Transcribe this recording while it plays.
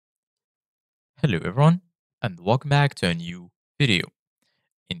Hello everyone and welcome back to a new video.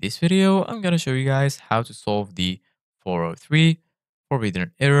 In this video, I'm going to show you guys how to solve the 403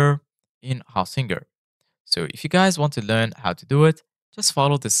 forbidden error in Hostinger. So if you guys want to learn how to do it, just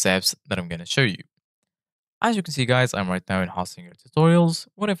follow the steps that I'm going to show you. As you can see guys, I'm right now in Hostinger tutorials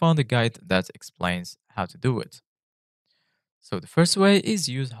when I found a guide that explains how to do it. So the first way is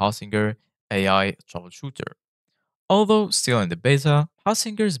use Hostinger AI Troubleshooter. Although still in the beta,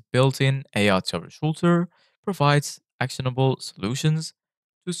 Hassinger's built-in AI troubleshooter provides actionable solutions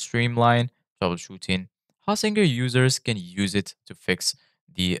to streamline troubleshooting. Hassinger users can use it to fix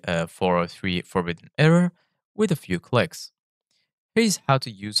the 403 forbidden error with a few clicks. Here's how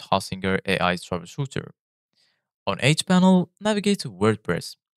to use Hassinger AI troubleshooter. On HPanel, navigate to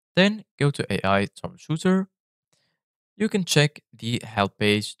WordPress, then go to AI troubleshooter. You can check the help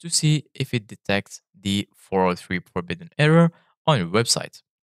page to see if it detects the 403 forbidden error on your website.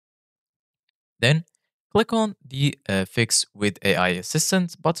 Then click on the Fix with AI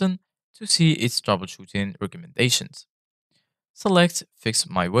Assistant button to see its troubleshooting recommendations. Select Fix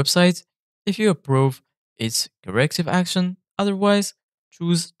My Website if you approve its corrective action, otherwise,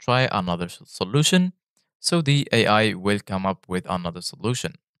 choose Try another solution so the AI will come up with another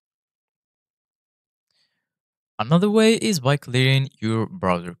solution. Another way is by clearing your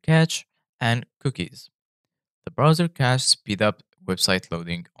browser cache and cookies. The browser cache speed up website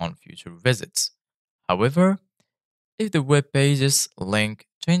loading on future visits. However, if the web page's link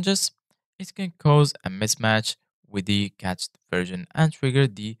changes, it can cause a mismatch with the cached version and trigger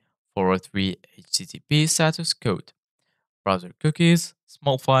the 403 HTTP status code. Browser cookies,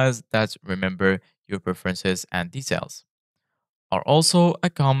 small files that remember your preferences and details, are also a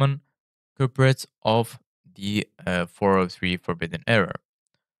common culprit of the 403 forbidden error.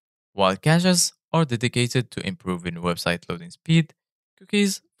 While caches are dedicated to improving website loading speed,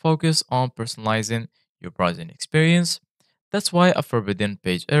 cookies focus on personalizing your browsing experience. That's why a forbidden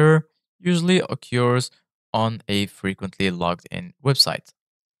page error usually occurs on a frequently logged in website.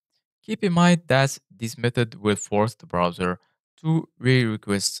 Keep in mind that this method will force the browser to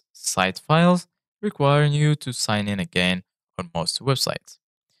re-request site files, requiring you to sign in again on most websites.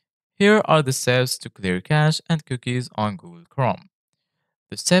 Here are the steps to clear cache and cookies on Google Chrome.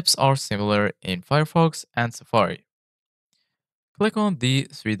 The steps are similar in Firefox and Safari. Click on the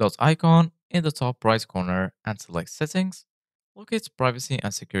three dot icon in the top right corner and select Settings, locate Privacy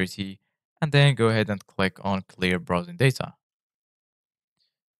and Security, and then go ahead and click on Clear Browsing Data.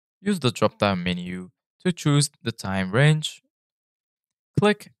 Use the drop-down menu to choose the time range.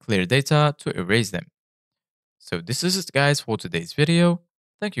 Click Clear Data to erase them. So this is it guys for today's video.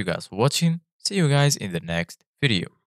 Thank you guys for watching. See you guys in the next video.